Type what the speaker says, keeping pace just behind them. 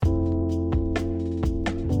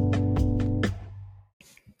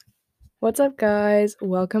What's up, guys?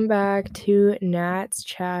 Welcome back to Nat's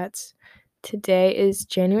Chats. Today is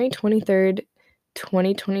January 23rd,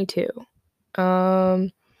 2022.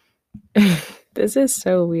 Um, this is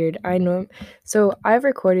so weird. I know. So I've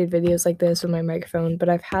recorded videos like this with my microphone, but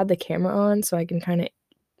I've had the camera on so I can kind of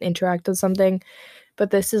interact with something.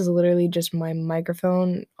 But this is literally just my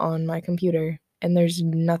microphone on my computer, and there's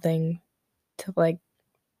nothing to like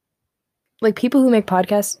people who make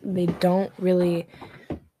podcasts, they don't really,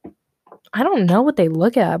 I don't know what they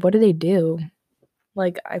look at. What do they do?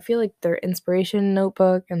 Like, I feel like their inspiration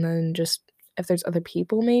notebook and then just if there's other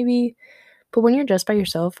people maybe. But when you're just by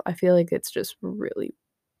yourself, I feel like it's just really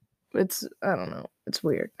it's I don't know, it's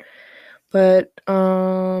weird. But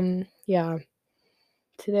yeah,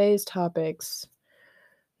 today's topics,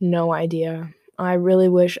 no idea. I really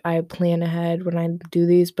wish I plan ahead when I do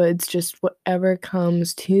these, but it's just whatever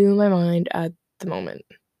comes to my mind at the moment.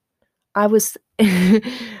 I was I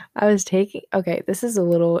was taking okay, this is a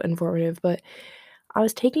little informative, but I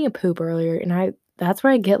was taking a poop earlier and that's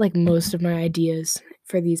where I get like most of my ideas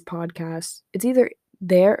for these podcasts. It's either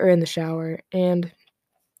there or in the shower. And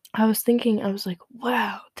I was thinking, I was like,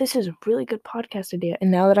 wow, this is a really good podcast idea. And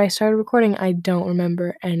now that I started recording, I don't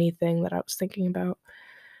remember anything that I was thinking about.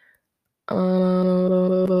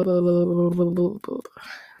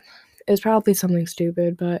 It's probably something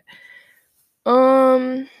stupid, but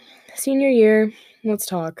senior year, let's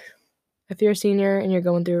talk. If you're a senior and you're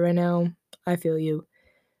going through it right now, I feel you.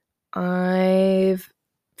 I've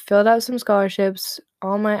filled out some scholarships.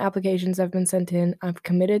 All my applications have been sent in. I've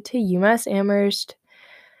committed to UMass Amherst.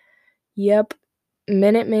 Yep,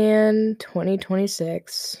 Minuteman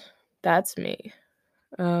 2026. That's me.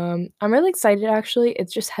 I'm really excited actually.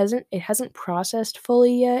 It hasn't processed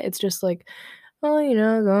fully yet. It's just like, oh,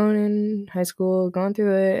 going in high school, going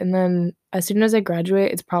through it, and then as soon as I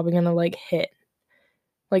graduate, it's probably gonna like hit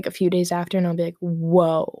like a few days after, and I'll be like,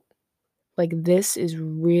 whoa, like this is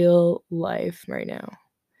real life right now.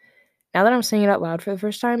 Now that I'm saying it out loud for the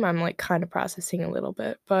first time, I'm like kind of processing a little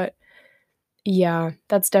bit. But yeah,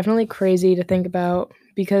 that's definitely crazy to think about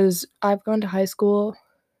because I've gone to high school.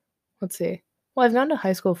 Let's see. Well, I've gone to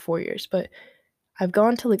high school 4 years, but I've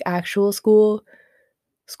gone to like actual school,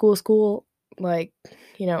 like,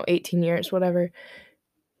 18 years, whatever.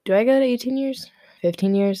 Do I go to 18 years?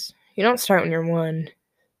 15 years? You don't start when you're one.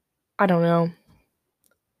 I don't know.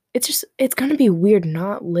 It's gonna be weird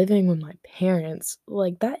not living with my parents.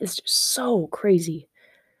 Like, that is just so crazy.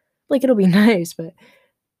 Like, it'll be nice, but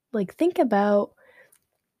like, think about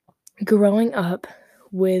growing up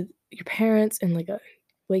with your parents and like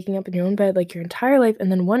waking up in your own bed like your entire life,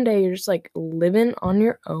 and then one day you're just like living on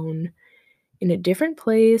your own in a different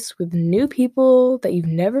place with new people that you've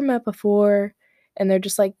never met before, and they're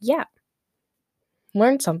just like, yeah,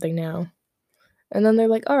 learn something now. And then they're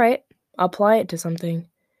like, all right, I'll apply it to something.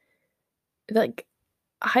 Like,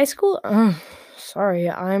 high school, sorry,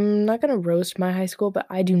 I'm not gonna roast my high school, but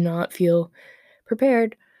I do not feel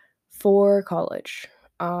prepared for college.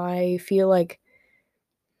 I feel like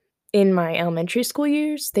in my elementary school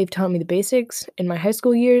years, they've taught me the basics. In my high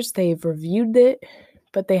school years, they've reviewed it,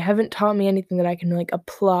 but they haven't taught me anything that I can like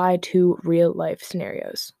apply to real life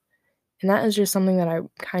scenarios. And that is just something that I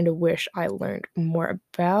kind of wish I learned more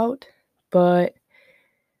about. But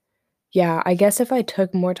yeah, I guess if I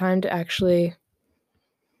took more time to actually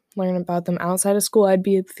learn about them outside of school, I'd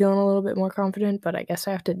be feeling a little bit more confident. But I guess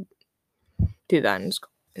I have to do that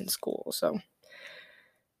in school. So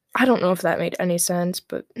I don't know if that made any sense,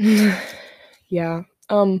 but yeah.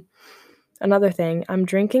 Another thing, I'm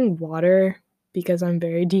drinking water because I'm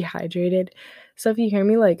very dehydrated. So if you hear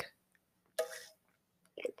me like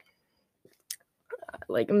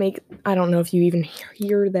make, I don't know if you even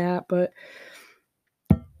hear that, but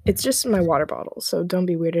it's just my water bottle. So don't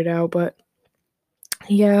be weirded out, but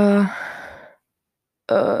yeah.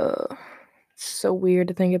 It's so weird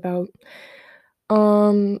to think about.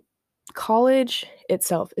 Um College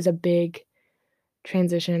itself is a big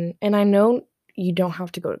transition, and I know you don't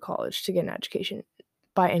have to go to college to get an education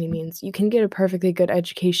by any means. You can get a perfectly good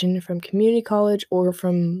education from community college or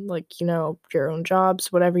from like, your own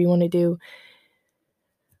jobs, whatever you want to do.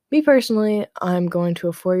 Me personally, I'm going to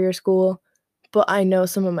a 4-year school, but I know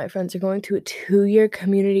some of my friends are going to a 2-year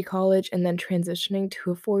community college and then transitioning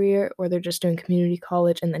to a 4-year, or they're just doing community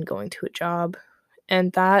college and then going to a job.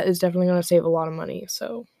 And that is definitely going to save a lot of money.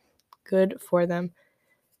 So good for them.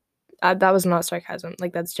 That was not sarcasm.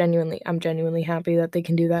 Like, I'm genuinely happy that they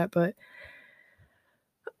can do that. But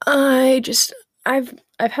I've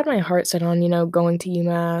had my heart set on, going to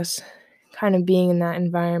UMass, kind of being in that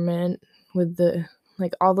environment with the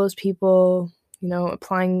like all those people,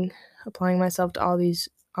 applying myself to all these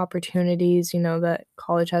opportunities, that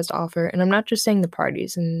college has to offer. And I'm not just saying the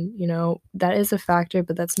parties, and, that is a factor,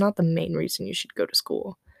 but that's not the main reason you should go to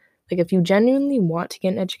school. Like, if you genuinely want to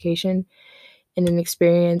get an education and an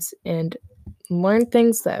experience and learn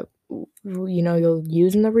things that, you'll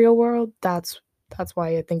use in the real world, that's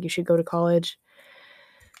why I think you should go to college.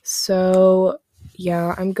 So,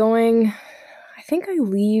 yeah, I think I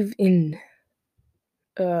leave in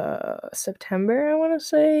September, I want to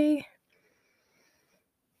say.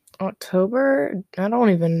 October? I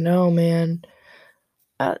don't even know, man.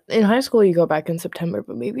 In high school, you go back in September,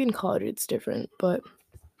 but maybe in college it's different. But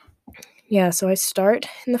yeah, so I start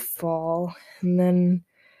in the fall, and then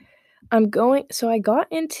so I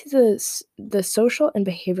got into the social and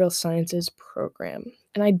behavioral sciences program,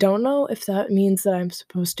 and I don't know if that means that I'm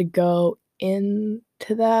supposed to go into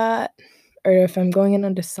that or if I'm going in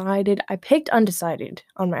undecided. I picked undecided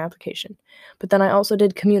on my application, but then I also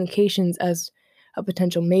did communications as a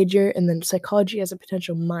potential major and then psychology as a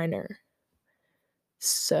potential minor.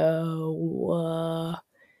 So,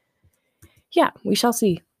 yeah, we shall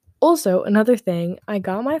see. Also, another thing, I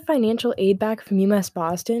got my financial aid back from UMass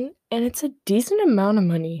Boston, and it's a decent amount of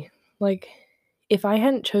money. Like, if I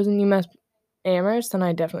hadn't chosen UMass Amherst, then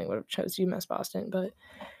I definitely would have chosen UMass Boston, but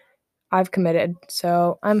I've committed,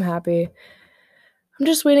 so I'm happy. I'm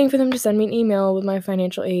just waiting for them to send me an email with my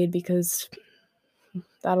financial aid because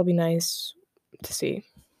that'll be nice to see.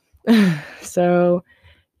 So,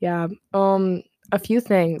 yeah, a few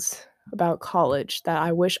things about college that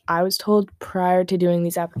I wish I was told prior to doing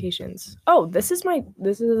these applications. Oh, this is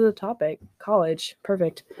the topic. College.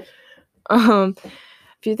 Perfect. A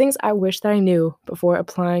few things I wish that I knew before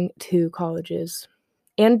applying to colleges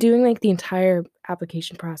and doing like the entire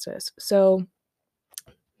application process. So,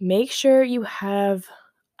 make sure you have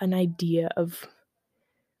an idea of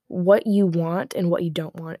what you want and what you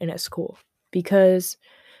don't want in a school, because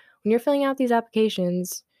when you're filling out these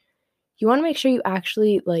applications, you want to make sure you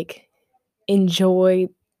actually like enjoy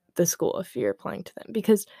the school if you're applying to them,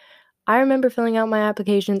 because I remember filling out my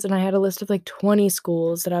applications and I had a list of like 20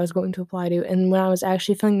 schools that I was going to apply to, and when I was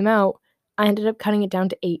actually filling them out, I ended up cutting it down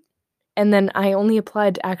to 8, and then I only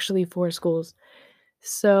applied to actually 4 schools.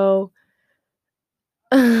 So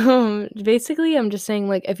basically I'm just saying,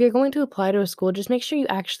 like, if you're going to apply to a school, just make sure you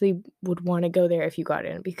actually would want to go there if you got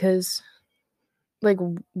in, because like,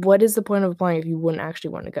 what is the point of applying if you wouldn't actually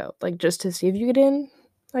want to go? Like, just to see if you get in,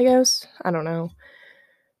 I guess? I don't know.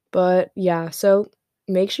 But yeah, so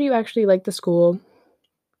make sure you actually like the school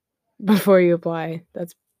before you apply.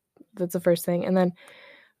 That's the first thing. And then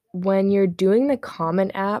when you're doing the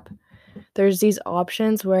Common App, there's these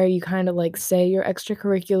options where you kind of like say your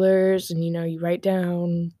extracurriculars and you write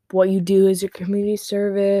down what you do as your community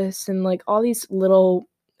service and like all these little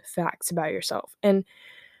facts about yourself. And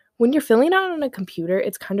when you're filling it out on a computer,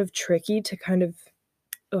 it's kind of tricky to kind of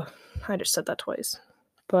I just said that twice.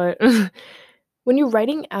 But when you're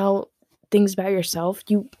writing out things about yourself,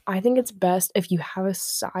 I think it's best if you have a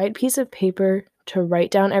side piece of paper to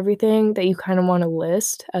write down everything that you kind of want to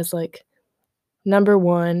list as like number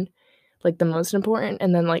 1, like the most important,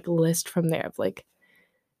 and then like list from there of like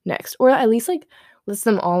next, or at least like list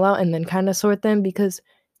them all out and then kind of sort them, because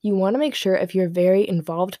you want to make sure if you're a very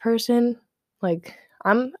involved person, like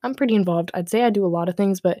I'm pretty involved. I'd say I do a lot of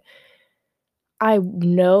things, but I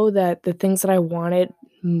know that the things that I wanted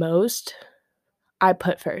most, I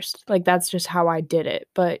put first. Like, that's just how I did it,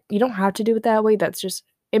 but you don't have to do it that way.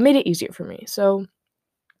 It made it easier for me. So,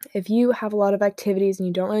 if you have a lot of activities and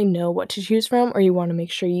you don't really know what to choose from, or you want to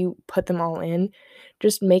make sure you put them all in,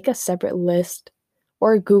 just make a separate list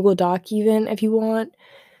or a Google Doc even if you want,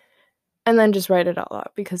 and then just write it all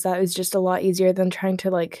out, because that is just a lot easier than trying to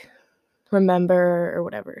like remember or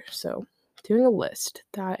whatever. So, doing a list,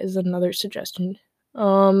 that is another suggestion.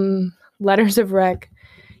 Letters of rec,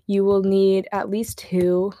 you will need at least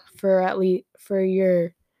 2 for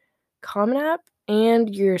your Common App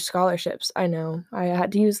and your scholarships. I know I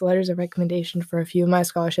had to use letters of recommendation for a few of my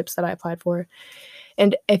scholarships that I applied for.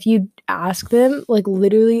 And if you ask them, like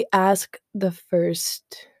literally ask the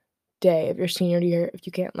first day of your senior year if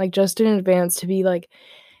you can, like just in advance, to be like,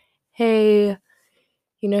 hey,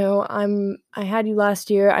 I had you last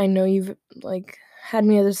year. I know you've like had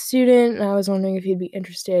me as a student, and I was wondering if you'd be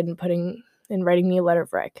interested in writing me a letter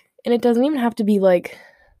of rec. And it doesn't even have to be like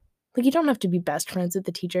you don't have to be best friends with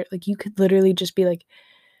the teacher. Like, you could literally just be like,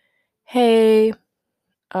 hey,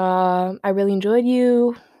 I really enjoyed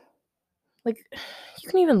you. Like, you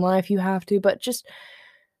can even lie if you have to, but just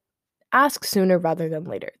ask sooner rather than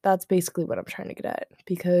later. That's basically what I'm trying to get at,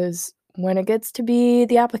 because when it gets to be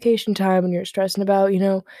the application time and you're stressing about,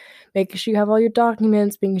 making sure you have all your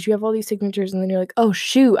documents, making sure you have all these signatures, and then you're like, oh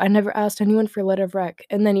shoot, I never asked anyone for a letter of rec.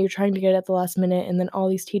 And then you're trying to get it at the last minute, and then all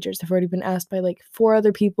these teachers have already been asked by like 4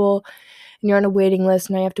 other people, and you're on a waiting list,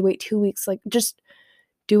 and I have to wait 2 weeks. Like, just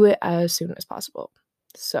do it as soon as possible.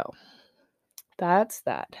 So that's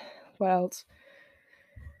that. What else?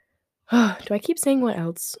 Do I keep saying what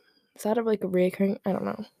else? Is that like a reoccurring? I don't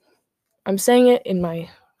know. I'm saying it in my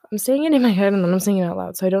head, and then I'm saying it out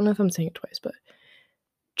loud, so I don't know if I'm saying it twice, but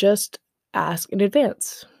just ask in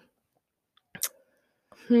advance.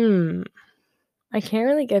 I can't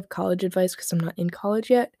really give college advice because I'm not in college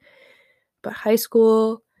yet, but high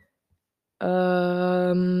school,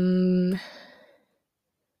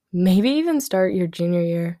 maybe even start your junior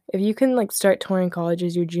year. If you can like start touring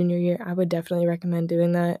colleges your junior year, I would definitely recommend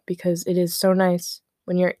doing that because it is so nice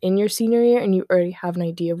when you're in your senior year and you already have an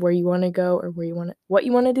idea of where you want to go or what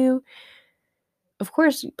you want to do. Of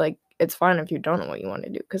course, like, it's fine if you don't know what you want to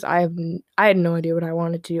do, because I had no idea what I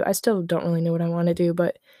wanted to do. I still don't really know what I want to do,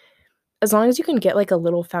 but as long as you can get like a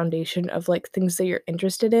little foundation of like things that you're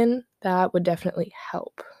interested in, that would definitely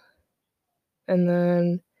help. And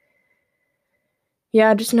then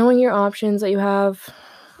yeah, just knowing your options that you have,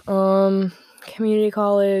 community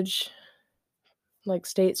college, like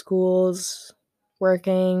state schools,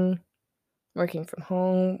 working from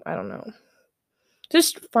home, I don't know.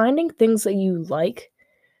 Just finding things that you like,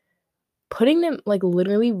 putting them, like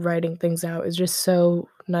literally writing things out is just so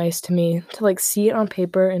nice to me, to like see it on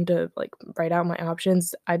paper and to like write out my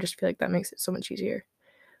options. I just feel like that makes it so much easier.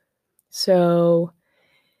 So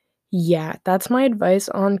yeah, that's my advice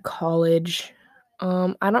on college.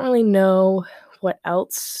 I don't really know what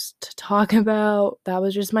else to talk about. That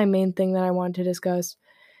was just my main thing that I wanted to discuss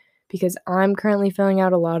because I'm currently filling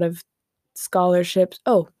out a lot of scholarships.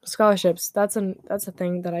 Oh, scholarships. That's a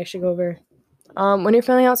thing that I should go over. When you're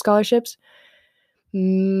filling out scholarships, how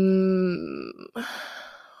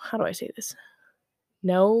do I say this?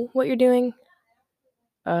 Know what you're doing?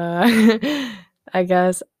 I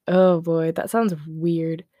guess. Oh boy, that sounds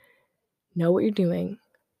weird. Know what you're doing.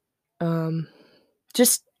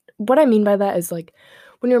 Just what I mean by that is like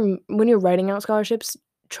when you're writing out scholarships,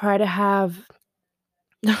 try to have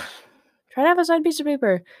a side piece of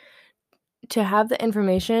paper to have the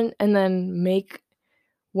information, and then make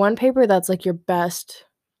one paper that's like your best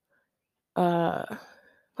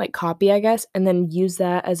like copy, I guess, and then use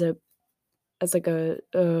that as like a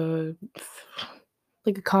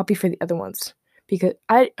like a copy for the other ones, because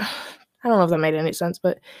I don't know if that made any sense,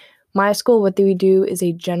 but my school, what we do is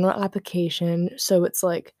a general application, so it's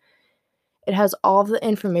like it has all of the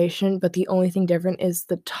information, but the only thing different is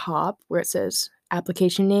the top where it says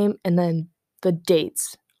application name and then the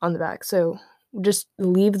dates on the back. So just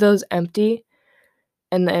leave those empty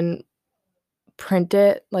and then print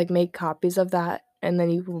it, like make copies of that, and then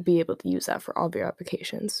you will be able to use that for all of your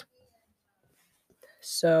applications.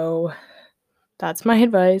 So that's my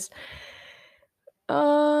advice.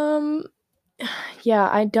 Yeah,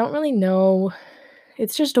 I don't really know.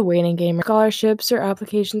 It's just a waiting game. Scholarships or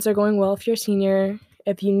applications are going well if you're a senior.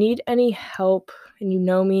 If you need any help and you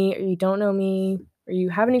know me or you don't know me or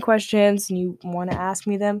you have any questions and you want to ask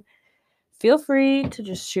me them, feel free to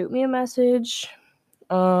just shoot me a message.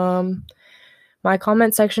 My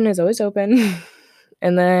comment section is always open.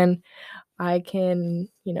 And then I can,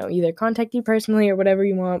 either contact you personally or whatever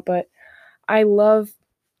you want, but I'd love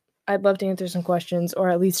to answer some questions, or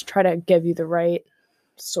at least try to give you the right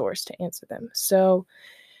source to answer them. So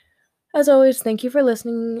as always, thank you for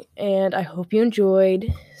listening, and I hope you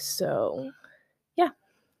enjoyed. So, yeah.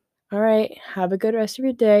 All right. Have a good rest of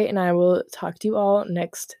your day, and I will talk to you all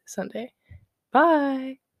next Sunday.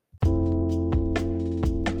 Bye.